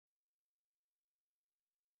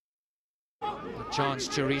A chance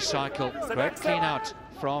to recycle. Great clean out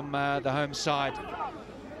from the home side.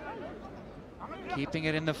 Keeping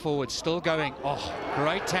it in the forward, still going. Oh,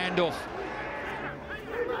 great handoff.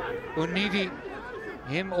 Univi,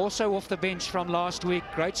 him also off the bench from last week.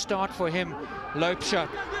 Great start for him. Loubser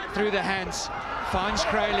through the hands, finds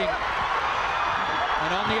Kraling.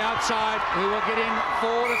 And on the outside, who will get in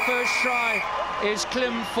for the first try is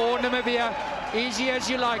Klim for Namibia. Easy as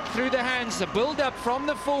you like, through the hands, the build-up from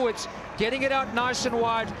the forwards, getting it out nice and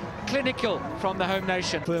wide, clinical from the home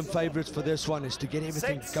nation. Firm favourites for this one is to get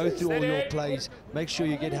everything, go through all your plays, make sure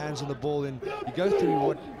you get hands on the ball, and you go through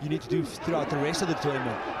what you need to do throughout the rest of the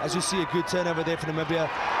tournament. As you see, a good turnover there for Namibia,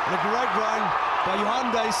 and a great run by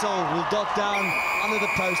Johan Deysel will dot down under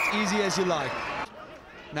the post, easy as you like.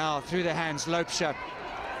 Now through the hands, Loubser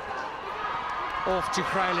off to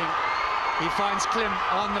Kraling. He finds Klim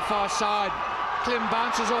on the far side. Klim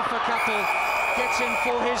bounces off a couple, gets in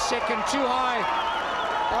for his second, too high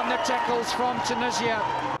on the tackles from Tunisia.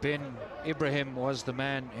 Ben Ibrahim was the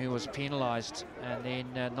man who was penalised, and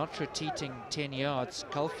then not retreating 10 yards,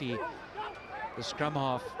 Kalfi, the scrum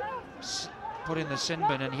half, put in the sin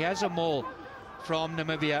bin, and he has a maul from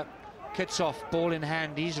Namibia. Kitsoff, ball in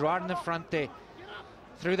hand, he's right in the front there.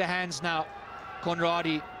 Through the hands now,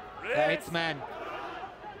 Conradi, the eighth man.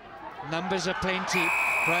 Numbers are plenty,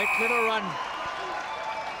 great little run.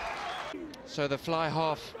 So the fly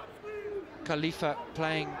half, Khalifa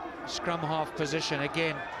playing scrum half position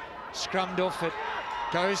again, scrummed off it,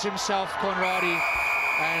 goes himself Conradi,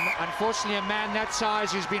 and unfortunately a man that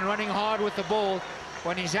size who's been running hard with the ball,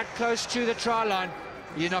 when he's that close to the try line,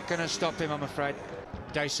 you're not going to stop him, I'm afraid.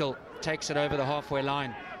 Deysel takes it over the halfway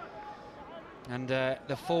line, and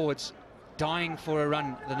the forwards dying for a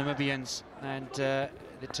run, the Namibians, and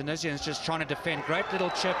the Tunisians just trying to defend. Great little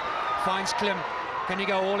chip, finds Klim. Can he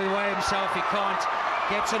go all the way himself? He can't.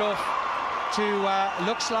 Gets it off to,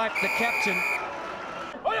 looks like the captain.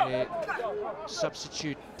 A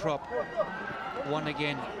substitute prop, won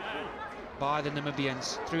again by the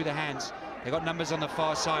Namibians through the hands. They got numbers on the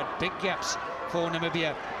far side. Big gaps for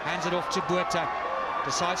Namibia. Hands it off to Botha.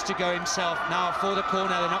 Decides to go himself now for the corner.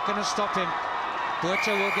 They're not going to stop him.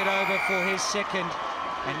 Botha will get over for his second.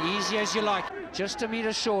 And easy as you like. Just a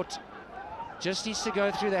metre short. Just needs to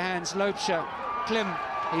go through the hands. Loubser. Klim,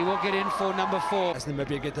 he will get in for number 4. As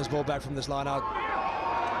Namibia get this ball back from this line out.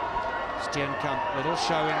 Steenkamp, little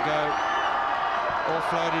show and go.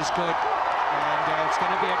 Offload is good. And it's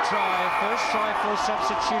going to be a try. First try for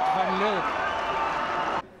substitute Van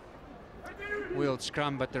Lille. Wheeled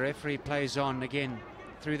scrum, but the referee plays on again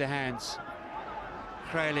through the hands.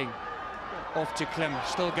 Kraling off to Klim,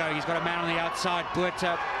 still going. He's got a man on the outside.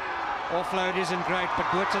 Botha. Offload isn't great, but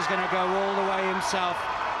Botha's going to go all the way himself.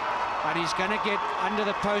 And he's going to get under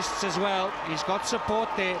the posts as well. He's got support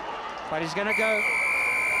there, but he's going to go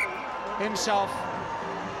himself.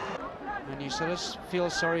 And you sort of feel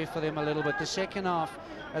sorry for them a little bit. The second half,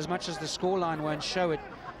 as much as the scoreline won't show it,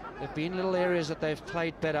 there have been little areas that they've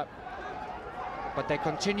played better. But they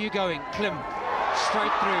continue going. Klim,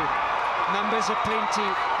 straight through. Numbers are plenty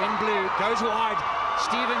in blue. Goes wide.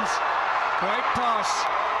 Stevens, great pass.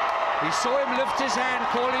 He saw him lift his hand,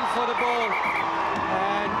 calling for the ball.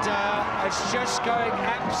 And it's just going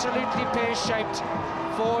absolutely pear-shaped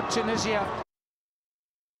for Tunisia.